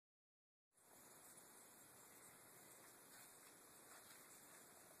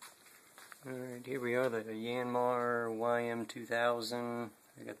Alright, here we are, the Yanmar YM2000.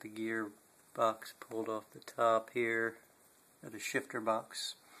 I got the gear box pulled off the top here, or the shifter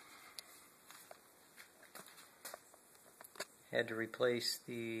box. Had to replace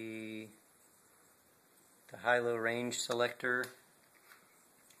the high-low range selector,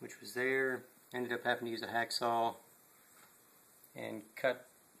 which was there. Ended up having to use a hacksaw and cut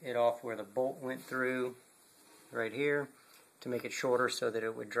it off where the bolt went through, right here, to make it shorter so that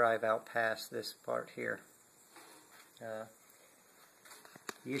it would drive out past this part here. The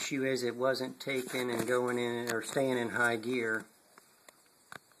issue is it wasn't taking and going in or staying in high gear,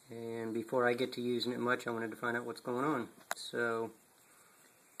 and before I get to using it much, I wanted to find out what's going on. So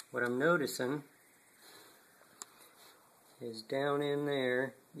what I'm noticing is down in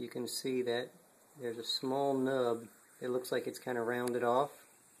there you can see that there's a small nub. It looks like it's kind of rounded off.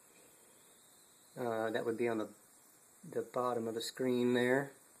 That would be on the bottom of the screen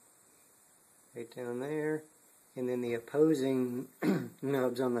there, right down there, and then the opposing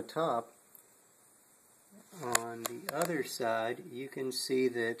nubs on the top. On the other side you can see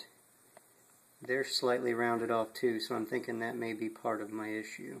that they're slightly rounded off too, so I'm thinking that may be part of my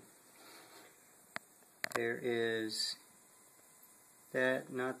issue. There is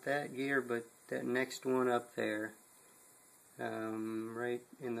that, not that gear, but that next one up there, right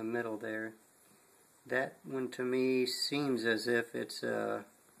in the middle there. That one to me seems as if it's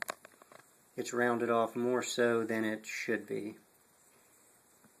rounded off more so than it should be.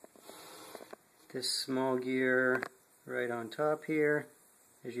 This small gear right on top here,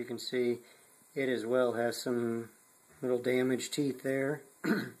 as you can see, it as well has some little damaged teeth there.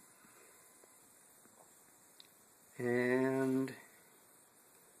 And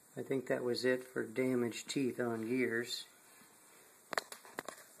I think that was it for damaged teeth on gears.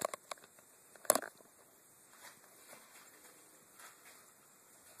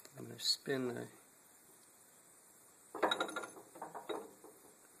 I'm going to spin the, I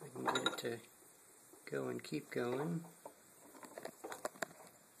can get it to go and keep going.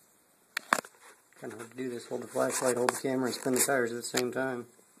 Kind of hard to do this, hold the flashlight, hold the camera, and spin the tires at the same time.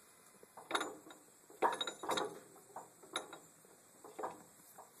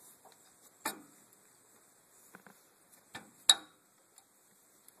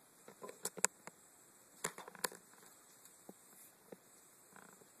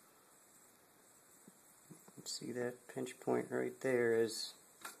 See that pinch point right there is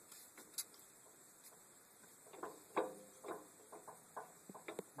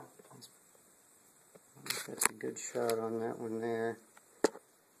that's a good shot on that one there.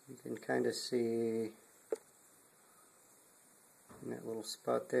 You can kind of see in that little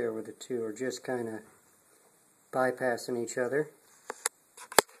spot there where the two are just kind of bypassing each other.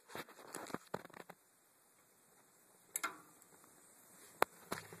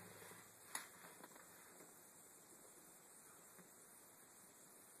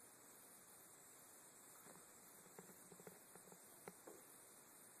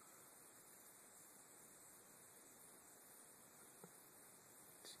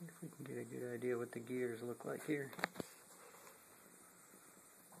 See if we can get a good idea what the gears look like here.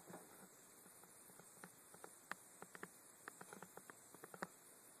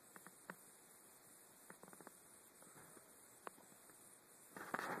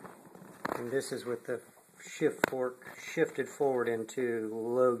 And this is with the shift fork shifted forward into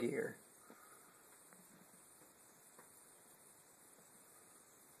low gear.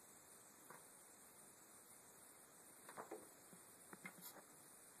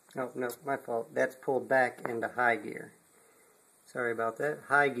 Oh, no, my fault. That's pulled back into high gear. Sorry about that.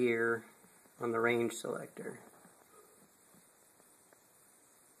 High gear on the range selector.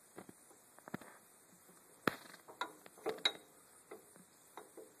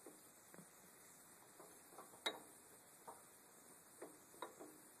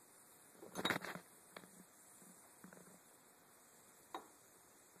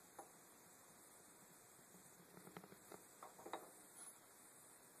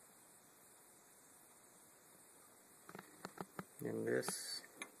 And this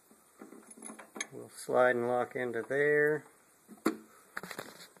will slide and lock into there.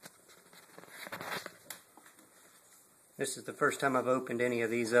 This is the first time I've opened any of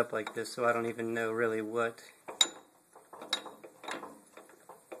these up like this, so I don't even know really what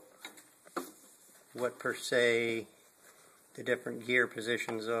per se the different gear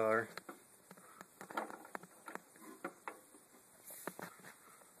positions are.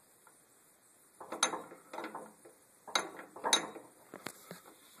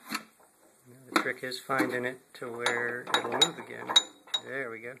 The trick is finding it to where it'll move again.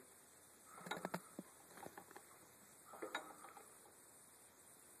 There we go.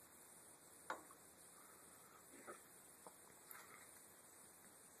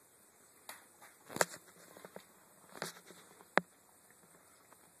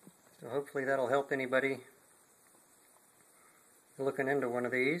 hopefully that'll help anybody looking into one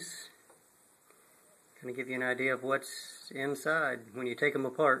of these. Kind of give you an idea of what's inside. When you take them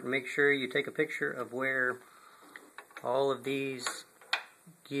apart, make sure you take a picture of where all of these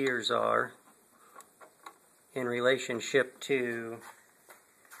gears are in relationship to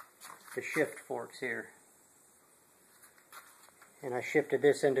the shift forks here. And I shifted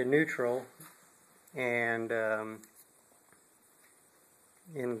this into neutral and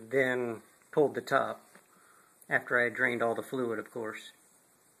then pulled the top after I had drained all the fluid, of course.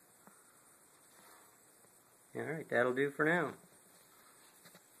 Alright, that'll do for now.